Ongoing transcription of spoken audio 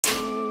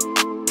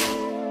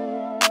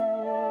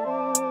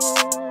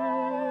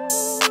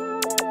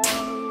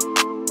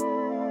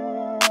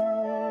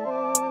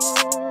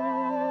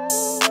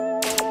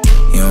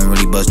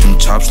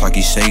chops like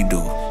he say do.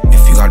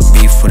 If you got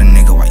beef with a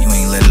nigga, why you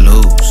ain't let it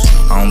loose?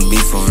 I don't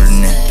beef over the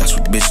net, that's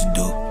what bitches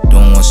do.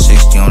 Doing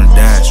 160 on the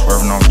dash,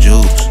 swerving off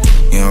juice.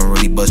 You don't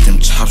really bust them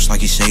chops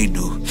like he say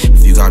do.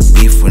 If you got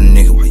beef with a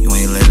nigga, why you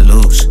ain't let it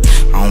loose?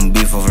 I don't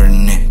beef over the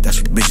net,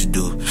 that's what bitches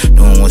do.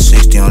 Doing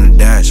 160 on the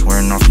dash,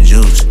 wearing off the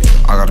juice.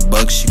 I got a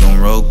buck, she gon'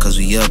 roll cause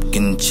we up,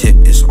 getting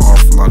chipped. It's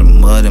awful, lot of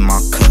mud in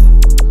my cup.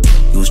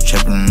 He was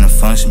trapping in the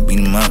function, beat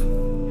him up.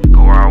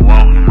 Go where I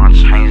want, and my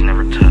chains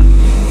never tuck.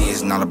 He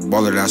is not a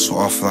baller, that's an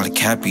awful lot of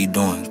cap he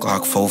doing.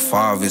 Glock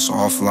 4-5, it's an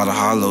awful lot of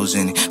hollows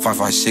in it.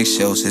 5.56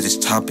 shells hit his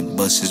top and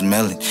bust his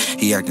melon.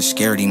 He acting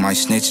scared, he might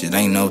snitch, it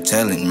ain't no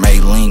telling.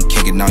 Made lean,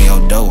 kicking on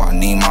your dough, I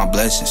need my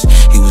blessings.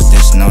 He was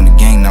dissing on the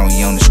gang, now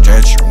he on the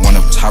stretcher. One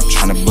up top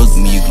tryna book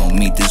me, you gon'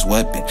 meet this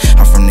weapon.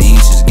 I'm from the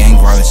east, it's gang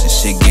violence and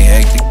shit get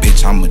hectic.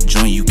 Bitch, I'm a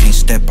joint, you can't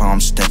step how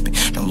I'm stepping.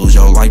 Don't lose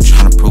your life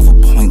tryna prove a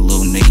point,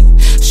 little nigga.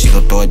 She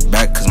gon' throw it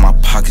back cause my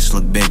pockets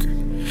look bigger.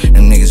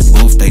 Them niggas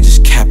boof, they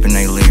just capping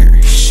they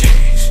lyrics. Shit.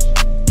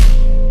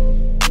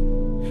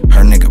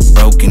 Her nigga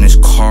broke in his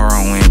car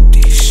on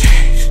empty.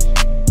 Shit.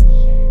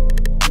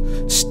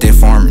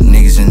 Stiff armor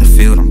niggas in the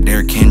field, I'm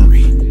Derrick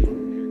Henry.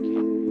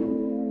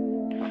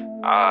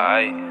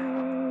 Alright,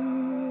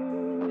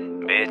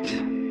 bitch.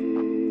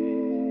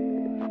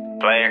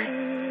 Player.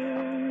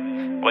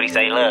 What'd he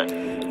say, look?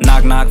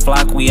 Knock, knock,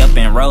 flock, we up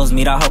in Rose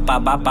meat. I hope I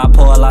bop, I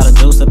pour a lot of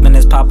juice up in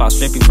this pop. I'll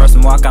strip you for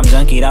some walk, I'm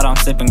junkied out, I'm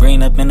sipping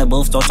green up in the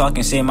booth. Still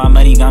talking shit, my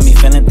money got me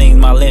feeling things,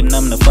 my lip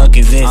numb, the fuck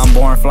is this? I'm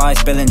born fly,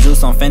 spilling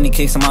juice on Fendi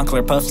kicks and my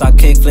clear puffs. I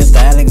kick flip the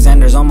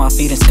Alexanders on my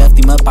feet and scuffed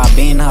him up. I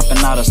been hopping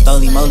out of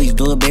Stoly Molies,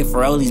 do it big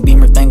for Olies.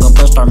 Beamer thing gon'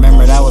 push, I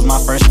remember that was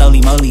my first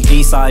Stoly Moly.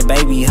 Eastside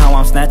baby, how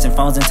I'm snatching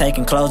phones and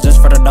taking clothes.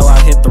 Just for the dough,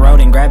 I hit the road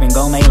and grabbing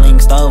gourmet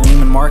link stove.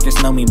 Neiman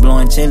Marcus know me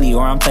blowing chili,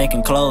 or I'm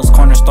taking clothes.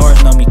 Corner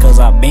stores know me cause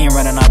I been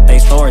running out they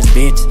stores,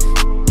 bitch.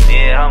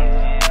 Yeah,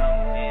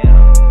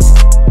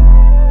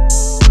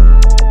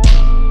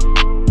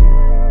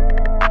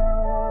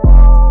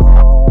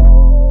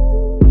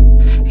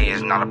 He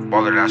is not a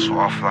baller, that's an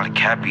awful lot of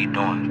cap he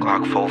doing.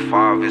 Glock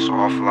 4-5, it's an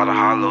awful lot of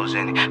hollows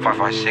in it.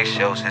 5.56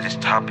 shells hit his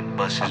top and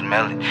bust his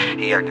melon.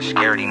 He acting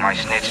scared, he might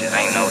snitch, it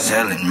ain't no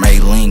telling.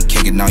 Made lean,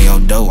 kicking on your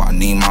dough, I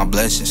need my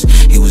blessings.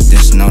 He was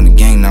dissing on the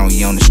gang, now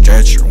he on the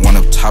stretcher. One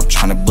up top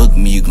tryna book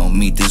me, you gon'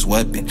 meet this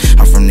weapon.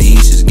 I'm from the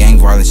east, it's gang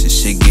violence and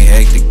shit get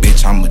hectic.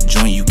 Bitch, I'm a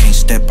joint, you can't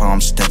step how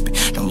I'm stepping.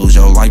 Don't lose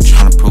your life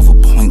tryna prove a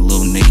point,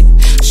 little nigga.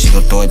 She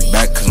gon' throw it back